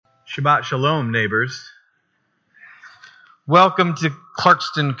Shabbat Shalom, neighbors. Welcome to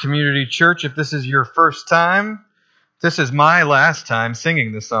Clarkston Community Church. If this is your first time, this is my last time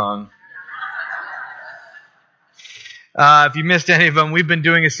singing the song. If you missed any of them, we've been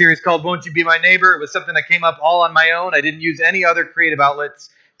doing a series called Won't You Be My Neighbor? It was something that came up all on my own. I didn't use any other creative outlets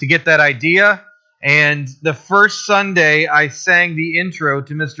to get that idea. And the first Sunday, I sang the intro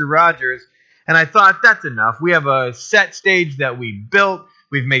to Mr. Rogers, and I thought, that's enough. We have a set stage that we built.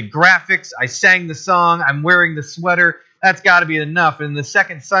 We've made graphics. I sang the song. I'm wearing the sweater. That's got to be enough. And the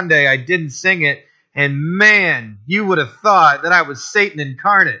second Sunday, I didn't sing it. And man, you would have thought that I was Satan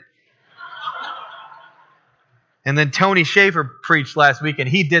incarnate. And then Tony Schaefer preached last week, and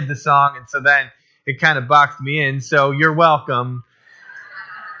he did the song. And so then it kind of boxed me in. So you're welcome.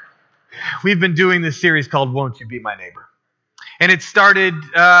 We've been doing this series called Won't You Be My Neighbor? And it started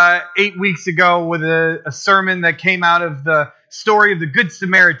 8 weeks ago with a sermon that came out of the story of the Good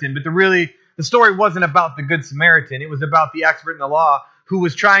Samaritan. But the story wasn't about the Good Samaritan. It was about the expert in the law who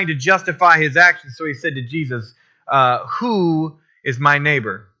was trying to justify his actions. So he said to Jesus, who is my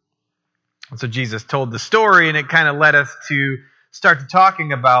neighbor? And so Jesus told the story, and it kind of led us to start to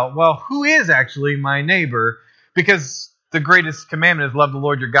talking about, well, who is actually my neighbor? Because the greatest commandment is love the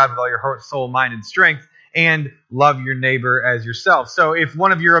Lord your God with all your heart, soul, mind, and strength, and love your neighbor as yourself. So if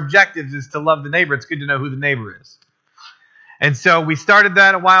one of your objectives is to love the neighbor, it's good to know who the neighbor is. And so we started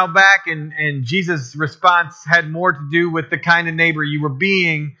that a while back, and Jesus' response had more to do with the kind of neighbor you were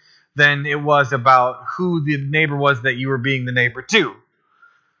being than it was about who the neighbor was that you were being the neighbor to.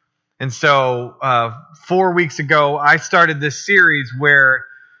 And so 4 weeks ago, I started this series where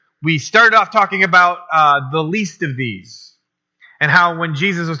we started off talking about the least of these, and how when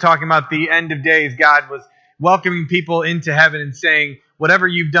Jesus was talking about the end of days, God was welcoming people into heaven and saying, whatever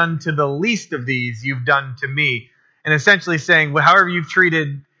you've done to the least of these, you've done to me. And essentially saying, well, however you've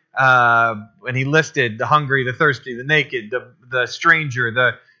treated, when he listed the hungry, the thirsty, the naked, the stranger,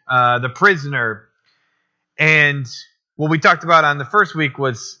 the prisoner. And what we talked about on the first week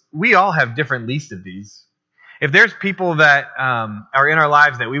was we all have different least of these. If there's people that are in our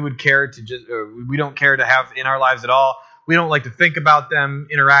lives that we would care to we don't care to have in our lives at all, we don't like to think about them,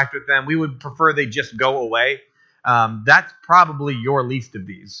 interact with them, we would prefer they just go away. That's probably your least of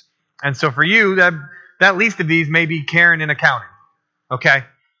these. And so for you, that least of these may be Karen in accounting. Okay?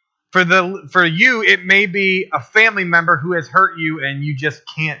 For you, it may be a family member who has hurt you and you just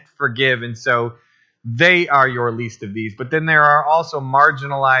can't forgive, and so they are your least of these. But then there are also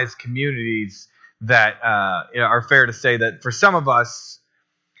marginalized communities that are fair to say that for some of us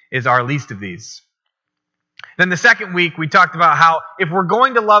is our least of these. Then the second week, we talked about how if we're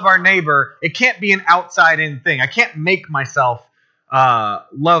going to love our neighbor, it can't be an outside-in thing. I can't make myself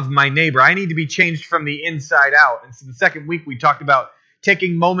love my neighbor. I need to be changed from the inside out. And so the second week, we talked about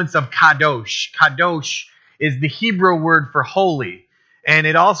taking moments of kadosh. Kadosh is the Hebrew word for holy, and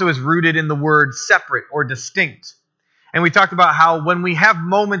it also is rooted in the word separate or distinct. And we talked about how when we have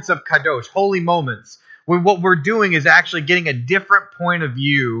moments of kadosh, holy moments, what we're doing is actually getting a different point of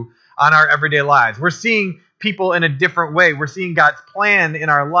view on our everyday lives. We're seeing people in a different way. We're seeing God's plan in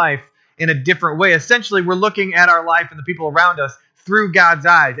our life in a different way. Essentially, we're looking at our life and the people around us through God's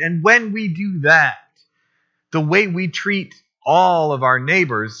eyes. And when we do that, the way we treat all of our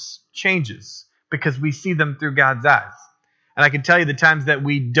neighbors changes because we see them through God's eyes. And I can tell you the times that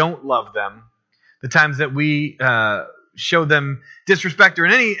we don't love them, the times that we show them disrespect or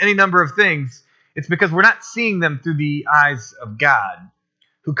any number of things, it's because we're not seeing them through the eyes of God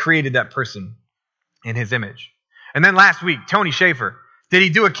who created that person in his image. And then last week, Tony Schaefer, did he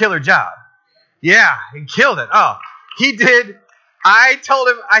do a killer job? Yeah, he killed it. Oh, he did. I told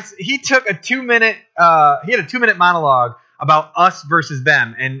him, he took a 2-minute, he had a 2-minute monologue about us versus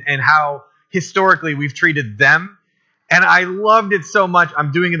them and how historically we've treated them. And I loved it so much.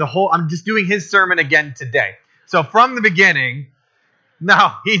 I'm just doing his sermon again today. So from the beginning,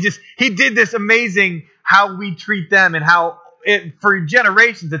 he did this amazing how we treat them and how for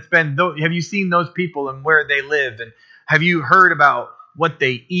generations it's been, have you seen those people and where they live? And have you heard about what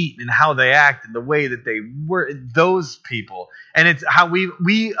they eat and how they act and the way that they were, those people? And it's how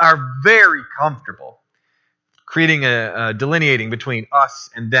we are very comfortable creating a delineating between us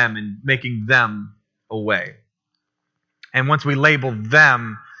and them and making them away. And once we label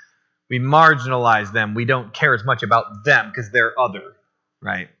them, we marginalize them. We don't care as much about them because they're other,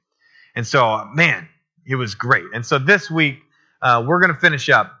 right? And so, man, it was great. And so this week, we're going to finish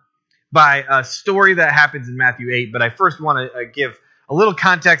up by a story that happens in Matthew 8. But I first want to give a little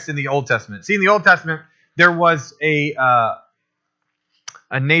context in the Old Testament. See, in the Old Testament, there was a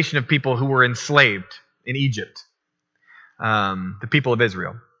nation of people who were enslaved in Egypt, the people of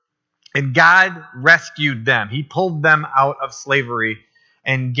Israel. And God rescued them. He pulled them out of slavery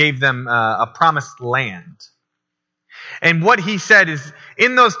and gave them a promised land. And what he said is,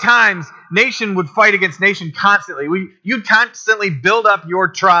 in those times, nation would fight against nation constantly. You constantly build up your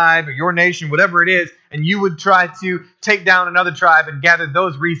tribe or your nation, whatever it is, and you would try to take down another tribe and gather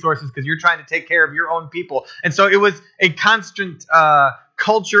those resources because you're trying to take care of your own people. And so it was a constant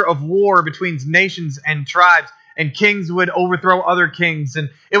culture of war between nations and tribes, and kings would overthrow other kings. And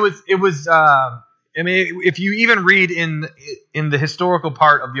it was. I mean, if you even read in the historical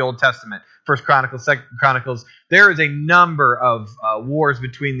part of the Old Testament, First Chronicles, Second Chronicles, there is a number of wars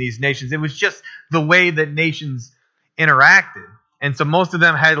between these nations. It was just the way that nations interacted. And so most of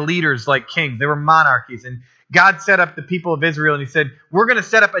them had leaders like kings. They were monarchies. And God set up the people of Israel, and he said, we're going to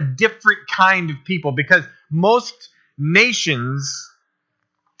set up a different kind of people, because most nations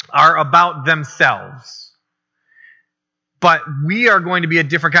are about themselves. But we are going to be a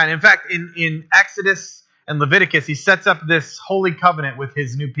different kind. In fact, in Exodus and Leviticus, he sets up this holy covenant with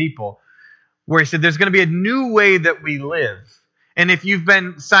his new people, where he said there's going to be a new way that we live. And if you've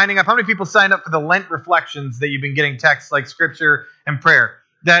been signing up, how many people signed up for the Lent reflections that you've been getting texts like scripture and prayer?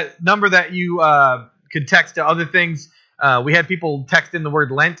 That number that you could text to other things, we had people text in the word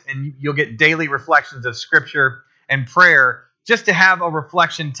Lent, and you'll get daily reflections of scripture and prayer, just to have a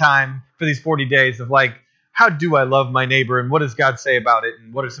reflection time for these 40 days of like, how do I love my neighbor, and what does God say about it,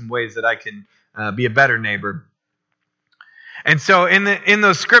 and what are some ways that I can be a better neighbor? And so in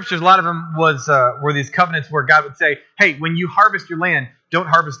those scriptures, a lot of them were these covenants where God would say, hey, when you harvest your land, don't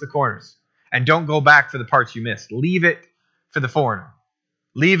harvest the corners, and don't go back for the parts you missed. Leave it for the foreigner.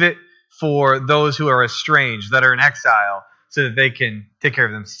 Leave it for those who are estranged, that are in exile, so that they can take care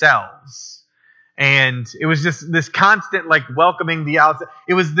of themselves. And it was just this constant, like, welcoming the outside.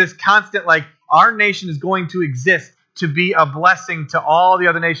 It was this constant, like, our nation is going to exist to be a blessing to all the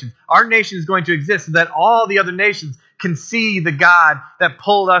other nations. Our nation is going to exist so that all the other nations can see the God that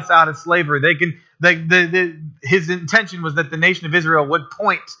pulled us out of slavery. They can. His intention was that the nation of Israel would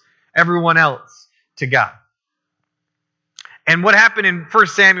point everyone else to God. And what happened in 1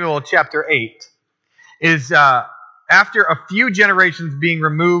 Samuel chapter 8 is after a few generations being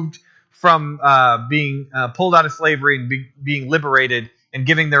removed from being pulled out of slavery and being liberated and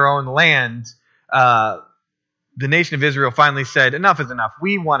giving their own land, the nation of Israel finally said, enough is enough.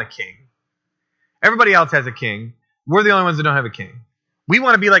 We want a king. Everybody else has a king. We're the only ones that don't have a king. We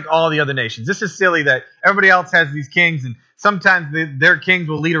want to be like all the other nations. This is silly that everybody else has these kings, and sometimes their kings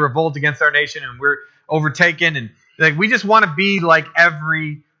will lead a revolt against our nation, and we're overtaken. And like, we just want to be like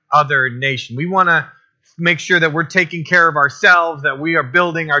every other nation. We want to make sure that we're taking care of ourselves, that we are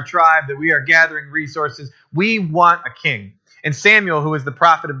building our tribe, that we are gathering resources. We want a king. And Samuel, who was the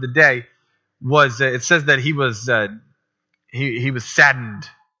prophet of the day, it says that he was saddened.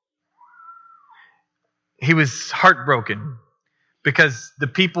 He was heartbroken because the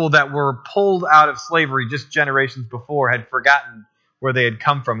people that were pulled out of slavery just generations before had forgotten where they had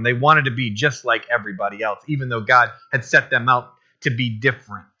come from. And they wanted to be just like everybody else, even though God had set them out to be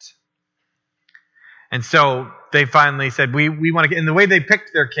different. And so they finally said, we want to. And the way they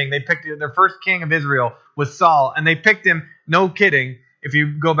picked their king, they picked their first king of Israel was Saul. And they picked him, no kidding, if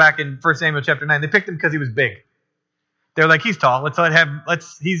you go back in 1 Samuel chapter 9, they picked him because he was big. They're like, he's tall.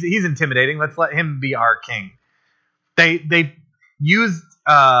 He's intimidating. Let's let him be our king. They used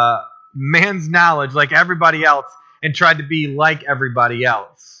man's knowledge like everybody else and tried to be like everybody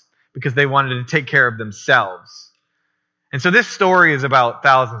else because they wanted to take care of themselves. And so this story is about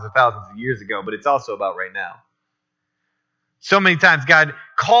thousands and thousands of years ago, but it's also about right now. So many times God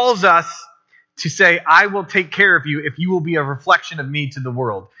calls us to say, I will take care of you if you will be a reflection of me to the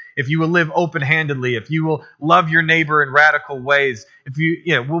world. If you will live open-handedly, if you will love your neighbor in radical ways,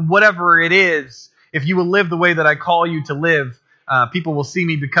 if whatever it is, if you will live the way that I call you to live, people will see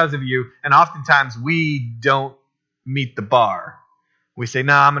me because of you. And oftentimes we don't meet the bar. We say,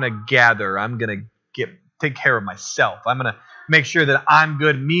 no, I'm going to gather. I'm going to take care of myself. I'm going to make sure that I'm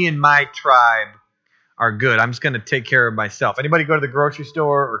good. Me and my tribe are good. I'm just going to take care of myself. Anybody go to the grocery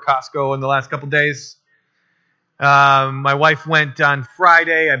store or Costco in the last couple days? My wife went on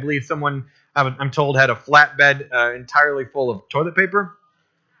Friday. I believe someone, I'm told, had a flatbed entirely full of toilet paper.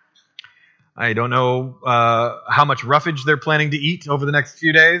 I don't know how much roughage they're planning to eat over the next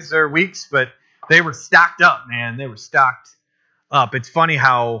few days or weeks, but they were stocked up, man. They were stocked up. It's funny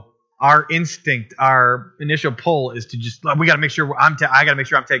how our instinct, our initial pull is to just, we got to make sure I got to make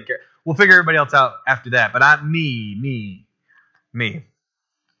sure I'm taking care. We'll figure everybody else out after that. But me.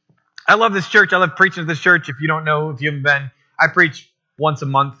 I love this church. I love preaching at this church. If you don't know, if you haven't been, I preach once a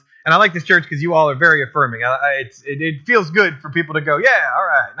month And I like this church because you all are very affirming. It feels good for people to go, yeah, all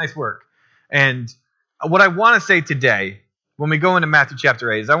right, nice work. And what I want to say today, when we go into Matthew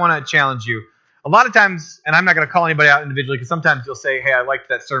chapter 8, is I want to challenge you. A lot of times, and I'm not going to call anybody out individually, because sometimes you'll say, hey, I liked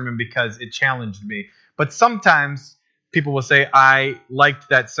that sermon because it challenged me. But sometimes people will say, I liked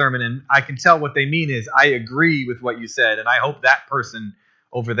that sermon, and I can tell what they mean is, I agree with what you said, and I hope that person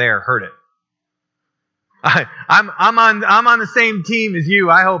over there heard it. I'm on the same team as you.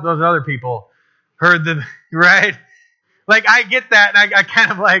 I hope those other people heard the right. Like, I get that, and I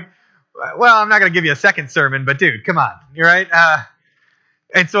kind of like, well, I'm not going to give you a second sermon, but dude, come on, you're right.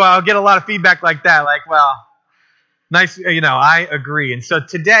 And so I'll get a lot of feedback like that, like, well, nice, I agree. And so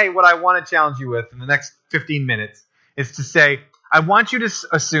today, what I want to challenge you with in the next 15 minutes is to say, I want you to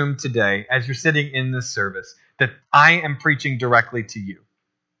assume today, as you're sitting in this service, that I am preaching directly to you.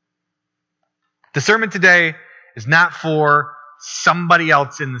 The sermon today is not for somebody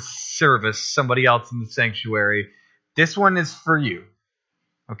else in the service, somebody else in the sanctuary. This one is for you.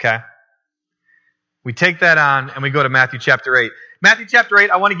 Okay? We take that on and we go to Matthew chapter 8. Matthew chapter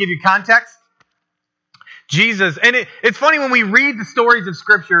 8, I want to give you context. Jesus, and it's funny when we read the stories of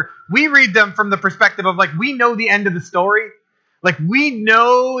Scripture, we read them from the perspective of, like, we know the end of the story. Like, we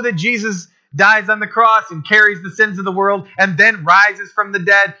know that Jesus dies on the cross and carries the sins of the world and then rises from the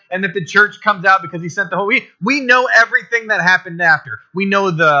dead, and that the church comes out because he sent the Holy. We know everything that happened after. We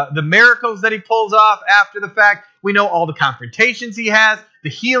know the miracles that he pulls off after the fact. We know all the confrontations he has, the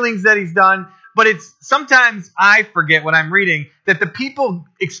healings that he's done. But it's sometimes I forget when I'm reading that the people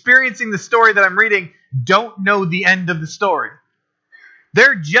experiencing the story that I'm reading don't know the end of the story.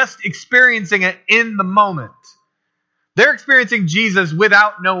 They're just experiencing it in the moment. They're experiencing Jesus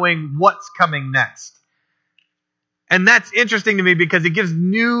without knowing what's coming next. And that's interesting to me because it gives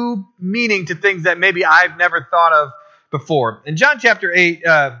new meaning to things that maybe I've never thought of before. In John chapter 8,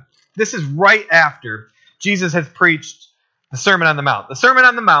 this is right after Jesus has preached the Sermon on the Mount. The Sermon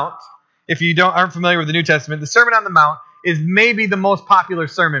on the Mount, if you aren't familiar with the New Testament, the Sermon on the Mount is maybe the most popular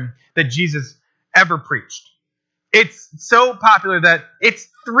sermon that Jesus ever preached. It's so popular that it's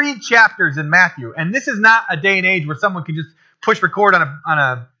 3 chapters in Matthew. And this is not a day and age where someone can just push record on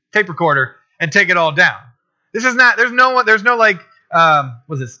a tape recorder and take it all down. This is not, there's no like,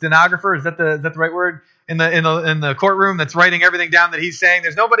 was it stenographer? Is that the right word? In the courtroom that's writing everything down that he's saying.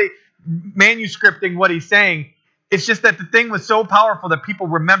 There's nobody manuscripting what he's saying. It's just that the thing was so powerful that people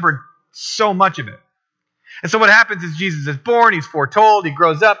remembered so much of it. And so what happens is Jesus is born, he's foretold, he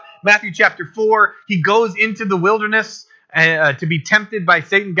grows up. Matthew chapter 4, he goes into the wilderness to be tempted by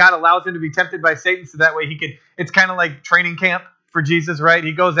Satan. God allows him to be tempted by Satan so that way he could, it's kind of like training camp for Jesus, right?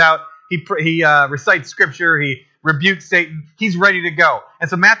 He goes out, he recites scripture, he rebukes Satan, he's ready to go. And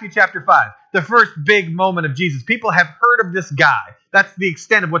so Matthew chapter 5, the first big moment of Jesus. People have heard of this guy. That's the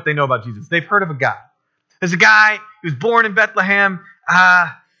extent of what they know about Jesus. They've heard of a guy. There's a guy who was born in Bethlehem.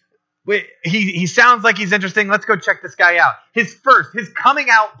 He sounds like he's interesting. Let's go check this guy out. His coming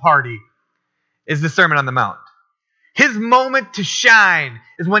out party is the Sermon on the Mount. His moment to shine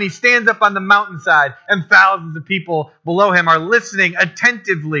is when he stands up on the mountainside and thousands of people below him are listening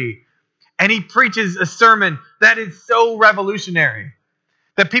attentively. And he preaches a sermon that is so revolutionary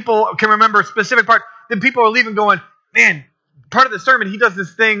that people can remember a specific part. Then people are leaving going, man, part of the sermon, he does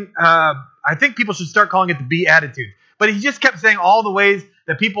this thing. I think people should start calling it the Beatitude. But he just kept saying all the ways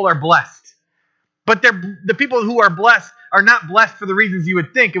that people are blessed. But the people who are blessed are not blessed for the reasons you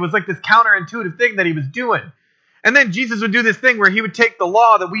would think. It was like this counterintuitive thing that he was doing. And then Jesus would do this thing where he would take the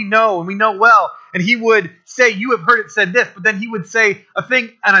law that we know and we know well, and he would say, you have heard it said this, but then he would say a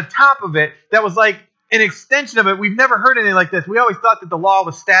thing on top of it that was like an extension of it. We've never heard anything like this. We always thought that the law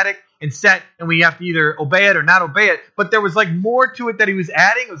was static and set, and we have to either obey it or not obey it. But there was like more to it that he was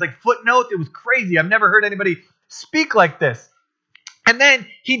adding. It was like footnotes. It was crazy. I've never heard anybody speak like this. And then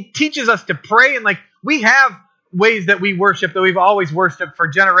he teaches us to pray, and like we have ways that we worship that we've always worshiped for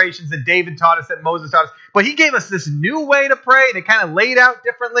generations that David taught us, that Moses taught us. But he gave us this new way to pray, and it kind of laid out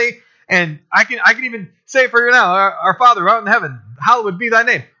differently. And I can even say for you now, our Father who art in heaven, hallowed be thy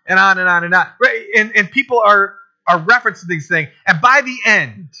name, and on and on and on. Right? And people are referencing these things. And by the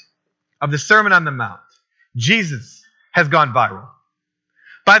end of the Sermon on the Mount, Jesus has gone viral.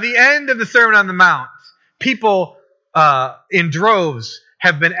 By the end of the Sermon on the Mount, people in droves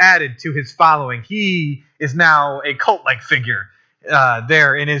have been added to his following. He is now a cult-like figure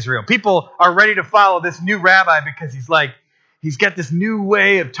there in Israel. People are ready to follow this new rabbi because he's got this new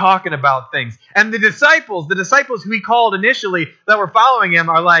way of talking about things. And the disciples who he called initially that were following him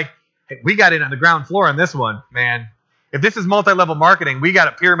are like, hey, we got in on the ground floor on this one, man. If this is multi-level marketing, we got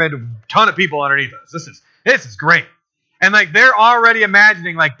a pyramid of a ton of people underneath us. This is great. And like they're already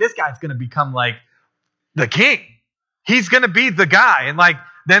imagining like this guy's going to become like the king. He's going to be the guy. And like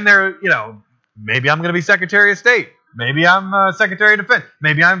then they're, maybe I'm going to be Secretary of State. Maybe I'm Secretary of Defense.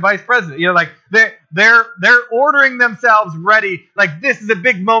 Maybe I'm Vice President. Like they're ordering themselves ready. Like this is a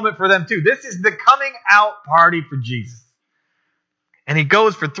big moment for them too. This is the coming out party for Jesus. And he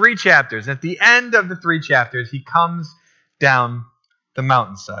goes for 3 chapters. At the end of the 3 chapters, he comes down the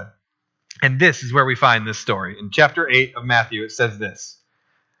mountainside. And this is where we find this story. In chapter 8 of Matthew, it says this.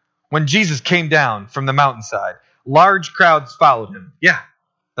 When Jesus came down from the mountainside, large crowds followed him. Yeah,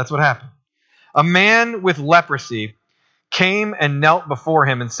 that's what happened. A man with leprosy came and knelt before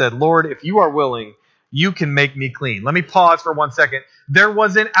him and said, Lord, if you are willing, you can make me clean. Let me pause for 1 second. There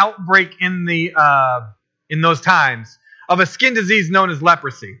was an outbreak in those times of a skin disease known as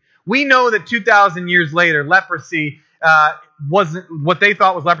leprosy. We know that 2,000 years later, leprosy wasn't what they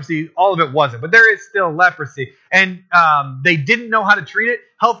thought was leprosy. All of it wasn't, but there is still leprosy. And they didn't know how to treat it.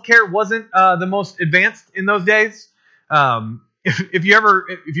 Healthcare wasn't the most advanced in those days. If you ever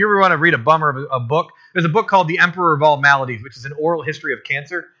want to read a bummer of a book, there's a book called The Emperor of All Maladies, which is an oral history of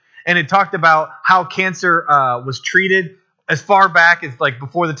cancer. And it talked about how cancer was treated as far back as like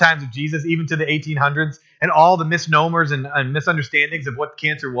before the times of Jesus, even to the 1800s, and all the misnomers and misunderstandings of what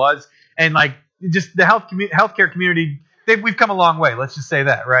cancer was. And like just the healthcare community, we've come a long way. Let's just say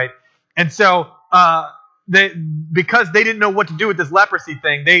that, right? And so because they didn't know what to do with this leprosy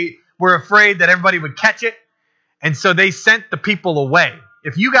thing, they were afraid that everybody would catch it. And so they sent the people away.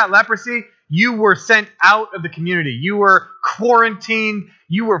 If you got leprosy, you were sent out of the community. You were quarantined.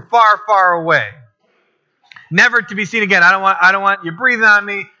 You were far, far away. Never to be seen again. I don't want you breathing on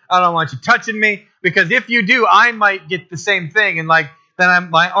me. I don't want you touching me. Because if you do, I might get the same thing. And like then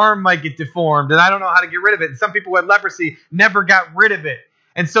my arm might get deformed. And I don't know how to get rid of it. And some people who had leprosy never got rid of it.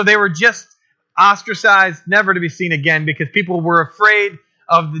 And so they were just ostracized, never to be seen again, because people were afraid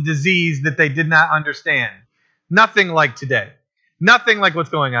of the disease that they did not understand. Nothing like today. Nothing like what's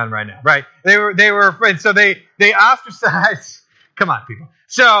going on right now, right? They were afraid. So they ostracized. Come on, people.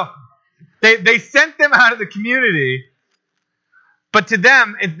 So they sent them out of the community. But to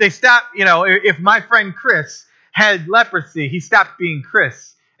them, they stopped, if my friend Chris had leprosy, he stopped being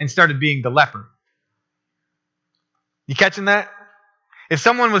Chris and started being the leper. You catching that? If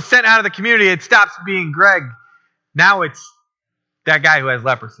someone was sent out of the community, it stops being Greg. Now it's that guy who has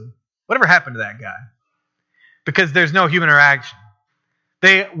leprosy. Whatever happened to that guy? Because there's no human interaction.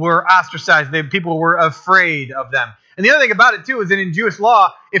 They were ostracized. People were afraid of them. And the other thing about it, too, is that in Jewish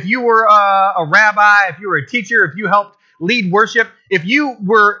law, if you were a rabbi, if you were a teacher, if you helped lead worship, if you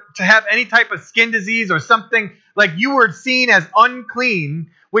were to have any type of skin disease or something, like you were seen as unclean,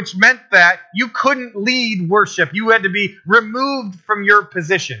 which meant that you couldn't lead worship. You had to be removed from your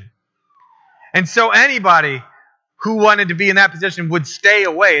position. And so anybody who wanted to be in that position would stay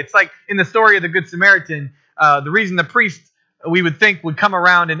away. It's like in the story of the Good Samaritan, the reason the priest, we would think, would come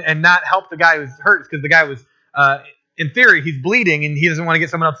around and not help the guy who's hurt is because the guy was, in theory, he's bleeding and he doesn't want to get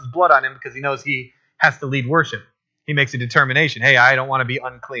someone else's blood on him because he knows he has to lead worship. He makes a determination. Hey, I don't want to be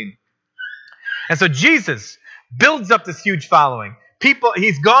unclean. And so Jesus builds up this huge following.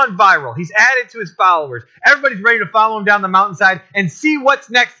 He's gone viral. He's added to his followers. Everybody's ready to follow him down the mountainside and see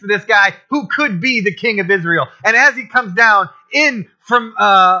what's next for this guy who could be the king of Israel. And as he comes down from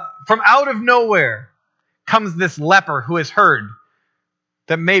out of nowhere, comes this leper who has heard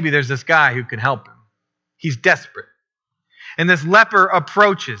that maybe there's this guy who can help him. He's desperate. And this leper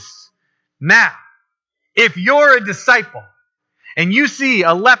approaches. Now, if you're a disciple and you see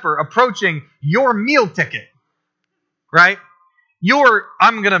a leper approaching your meal ticket, right?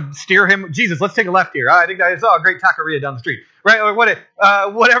 I'm going to steer him. Jesus, let's take a left here. I think I saw a great taqueria down the street, right? Or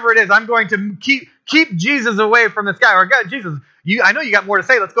whatever it is, I'm going to keep Jesus away from this guy. Or God, Jesus, I know you got more to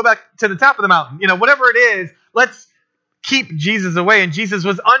say. Let's go back to the top of the mountain. Whatever it is, let's keep Jesus away. And Jesus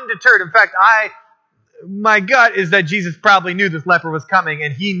was undeterred. In fact, my gut is that Jesus probably knew this leper was coming,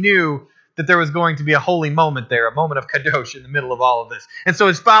 and he knew that there was going to be a holy moment there, a moment of kadosh in the middle of all of this. And so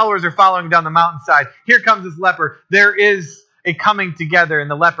his followers are following down the mountainside. Here comes this leper. There is a coming together, and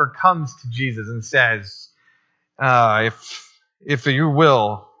the leper comes to Jesus and says, if you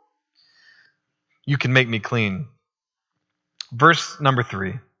will, you can make me clean. Verse number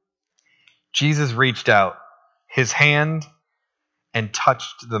 3. Jesus reached out his hand and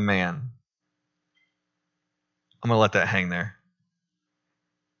touched the man. I'm going to let that hang there.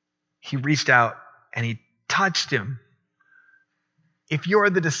 He reached out and he touched him. If you're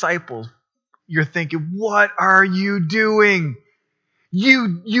the disciples, you're thinking, what are you doing?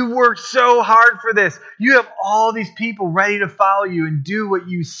 You worked so hard for this. You have all these people ready to follow you and do what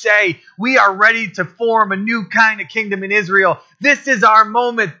you say. We are ready to form a new kind of kingdom in Israel. This is our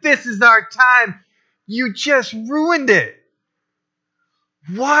moment. This is our time. You just ruined it.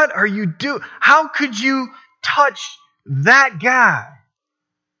 What are you doing? How could you touch that guy?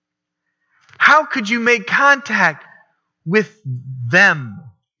 How could you make contact with them?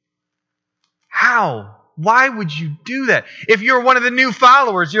 How? Why would you do that? If you're one of the new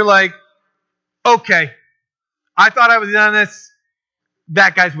followers, you're like, okay, I thought I was in on this.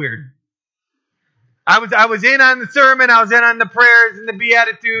 That guy's weird. I was in on the sermon. I was in on the prayers and the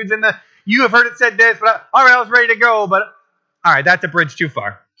Beatitudes and you have heard it said this, but all right, I was ready to go. But all right, that's a bridge too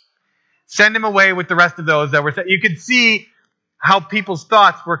far. Send him away with the rest of those that were. You could see how people's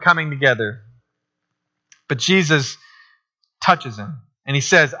thoughts were coming together. But Jesus touches him and he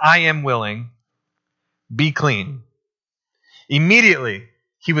says, I am willing. Be clean. Immediately,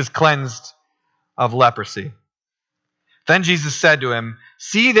 he was cleansed of leprosy. Then Jesus said to him,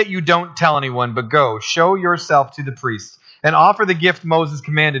 see that you don't tell anyone, but go, show yourself to the priest, and offer the gift Moses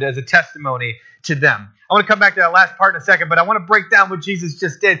commanded as a testimony to them. I want to come back to that last part in a second, but I want to break down what Jesus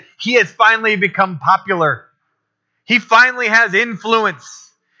just did. He has finally become popular. He finally has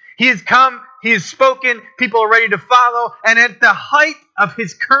influence. He has come, he has spoken, people are ready to follow, and at the height of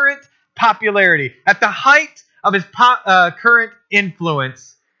his current popularity, at the height of his current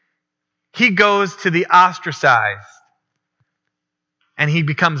influence, he goes to the ostracized and he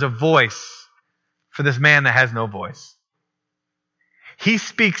becomes a voice for this man that has no voice. He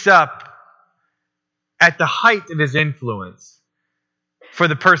speaks up at the height of his influence for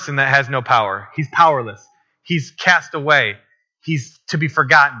the person that has no power. He's powerless. He's cast away. He's to be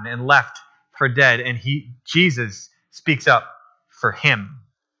forgotten and left for dead. And Jesus speaks up for him.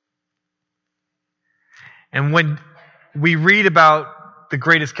 And when we read about the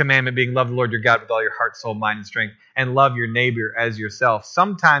greatest commandment being love the Lord your God with all your heart, soul, mind, and strength, and love your neighbor as yourself,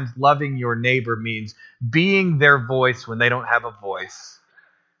 sometimes loving your neighbor means being their voice when they don't have a voice.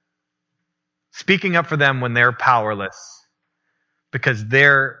 Speaking up for them when they're powerless because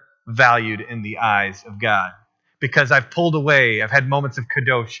they're valued in the eyes of God. Because I've pulled away, I've had moments of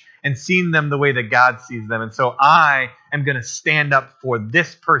kadosh and seen them the way that God sees them. And so I am going to stand up for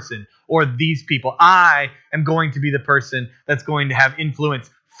this person or these people. I am going to be the person that's going to have influence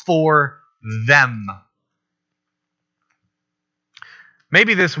for them.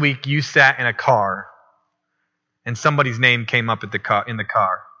 Maybe this week you sat in a car and somebody's name came up in the car.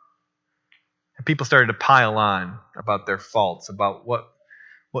 And people started to pile on about their faults, about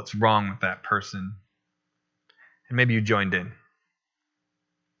what's wrong with that person. And maybe you joined in.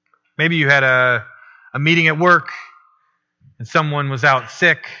 Maybe you had a meeting at work and someone was out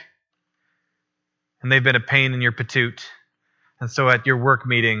sick and they've been a pain in your patoot. And so at your work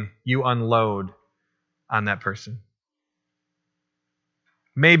meeting, you unload on that person.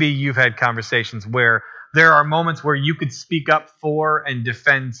 Maybe you've had conversations where there are moments where you could speak up for and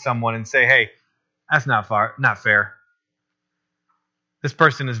defend someone and say, hey, that's not fair. This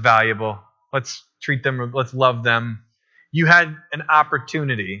person is valuable. Let's treat them, let's love them. You had an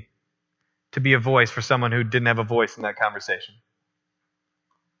opportunity to be a voice for someone who didn't have a voice in that conversation.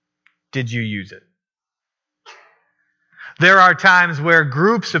 Did you use it? There are times where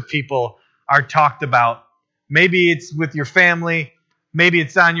groups of people are talked about. Maybe it's with your family. Maybe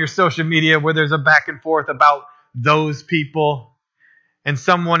it's on your social media where there's a back and forth about those people. And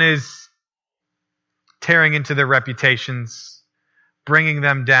someone is tearing into their reputations, bringing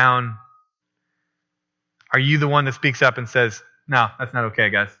them down. Are you the one that speaks up and says, no, that's not okay,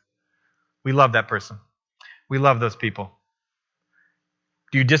 guys. We love that person. We love those people.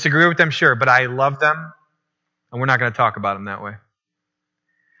 Do you disagree with them? Sure, but I love them, and we're not going to talk about them that way.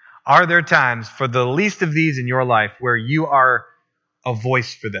 Are there times for the least of these in your life where you are a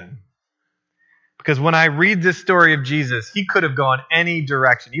voice for them? Because when I read this story of Jesus, he could have gone any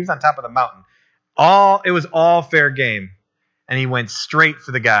direction. He was on top of the mountain. It was all fair game, and he went straight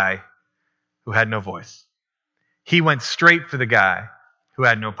for the guy who had no voice. He went straight for the guy who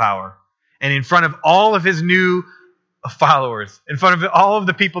had no power. And in front of all of his new followers, in front of all of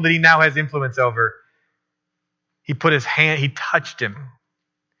the people that he now has influence over, he put his hand, he touched him.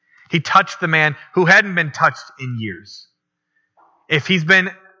 He touched the man who hadn't been touched in years. If he's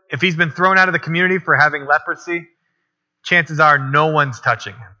been thrown out of the community for having leprosy, chances are no one's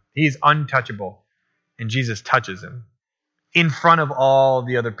touching him. He's untouchable. And Jesus touches him in front of all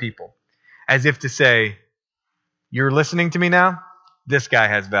the other people, as if to say, you're listening to me now? This guy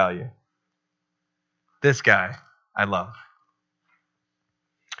has value. This guy I love.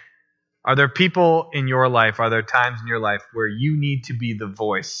 Are there people in your life, are there times in your life where you need to be the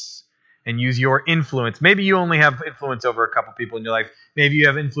voice and use your influence? Maybe you only have influence over a couple people in your life. Maybe you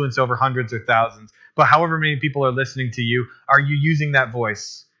have influence over hundreds or thousands. But however many people are listening to you, are you using that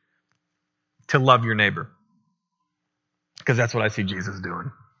voice to love your neighbor? Because that's what I see Jesus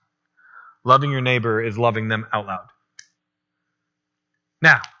doing. Loving your neighbor is loving them out loud.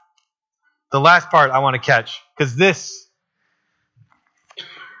 Now, the last part I want to catch, because this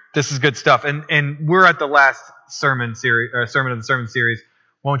is good stuff. And we're at the last sermon series, or sermon of the sermon series,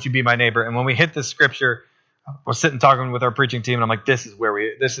 Won't You Be My Neighbor? And when we hit this scripture, we're sitting talking with our preaching team, and I'm like, this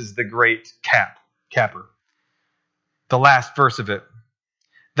is the great capper. The last verse of it.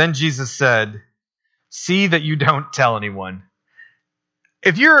 Then Jesus said, see that you don't tell anyone.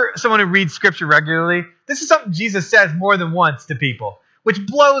 If you're someone who reads scripture regularly, this is something Jesus says more than once to people, which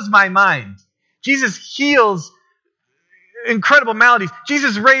blows my mind. Jesus heals incredible maladies.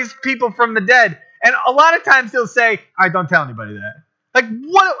 Jesus raised people from the dead. And a lot of times he'll say, all right, don't tell anybody that. Like,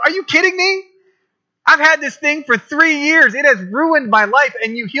 what? Are you kidding me? I've had this thing for 3 years. It has ruined my life,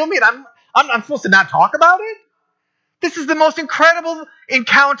 and you heal me, and I'm supposed to not talk about it? This is the most incredible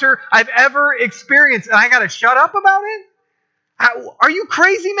encounter I've ever experienced, and I got to shut up about it? Are you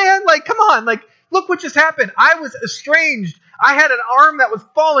crazy, man? Like, come on. Like, look what just happened. I was estranged. I had an arm that was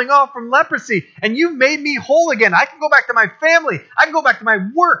falling off from leprosy, and you made me whole again. I can go back to my family. I can go back to my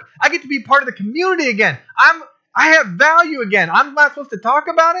work. I get to be part of the community again. I have value again. I'm not supposed to talk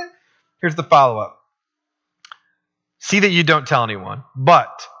about it? Here's the follow-up. See that you don't tell anyone,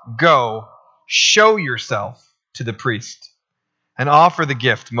 but go show yourself to the priest and offer the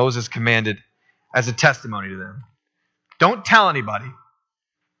gift Moses commanded as a testimony to them. Don't tell anybody.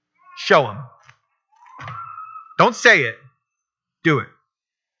 Show them. Don't say it. Do it.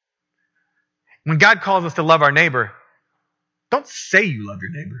 When God calls us to love our neighbor, don't say you love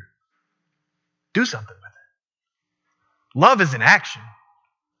your neighbor. Do something with it. Love is an action.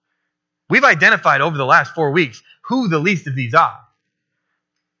 We've identified over the last 4 weeks who the least of these are.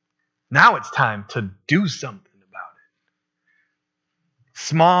 Now it's time to do something about it.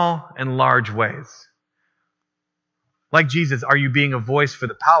 Small and large ways. Like Jesus, are you being a voice for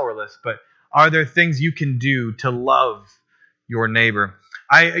the powerless? But are there things you can do to love your neighbor?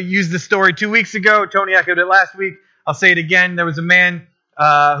 I used the story 2 weeks ago. Tony echoed it last week. I'll say it again. There was a man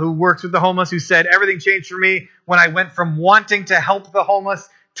who works with the homeless who said, everything changed for me when I went from wanting to help the homeless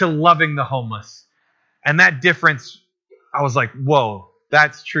to loving the homeless. And that difference, I was like, whoa,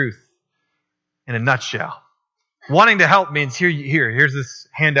 that's truth in a nutshell. Wanting to help means here's this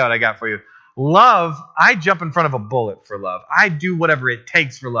handout I got for you. Love, I jump in front of a bullet for love. I do whatever it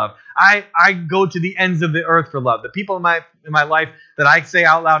takes for love. I go to the ends of the earth for love. The people in my life that I say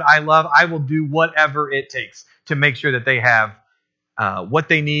out loud I love, I will do whatever it takes to make sure that they have what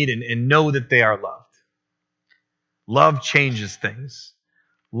they need and know that they are loved. Love changes things.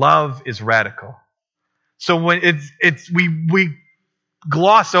 Love is radical. So when we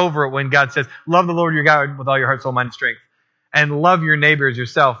gloss over it when God says, love the Lord your God with all your heart, soul, mind, and strength, and love your neighbor as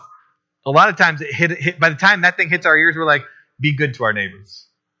yourself. A lot of times by the time that thing hits our ears, we're like, be good to our neighbors.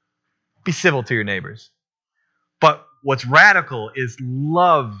 Be civil to your neighbors. But what's radical is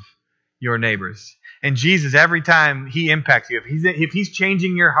love your neighbors. And Jesus, every time he impacts you, if he's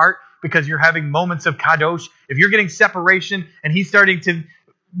changing your heart because you're having moments of kadosh, if you're getting separation and he's starting to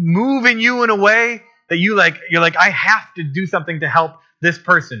move in you in a way that you're like, I have to do something to help this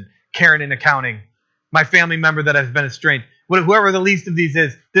person, Karen in accounting, my family member that has been estranged, whoever the least of these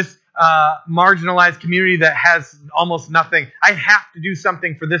is, this marginalized community that has almost nothing. I have to do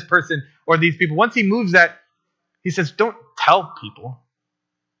something for this person or these people. Once he moves that, he says, don't tell people.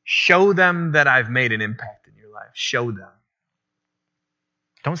 Show them that I've made an impact in your life. Show them.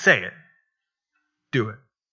 Don't say it. Do it.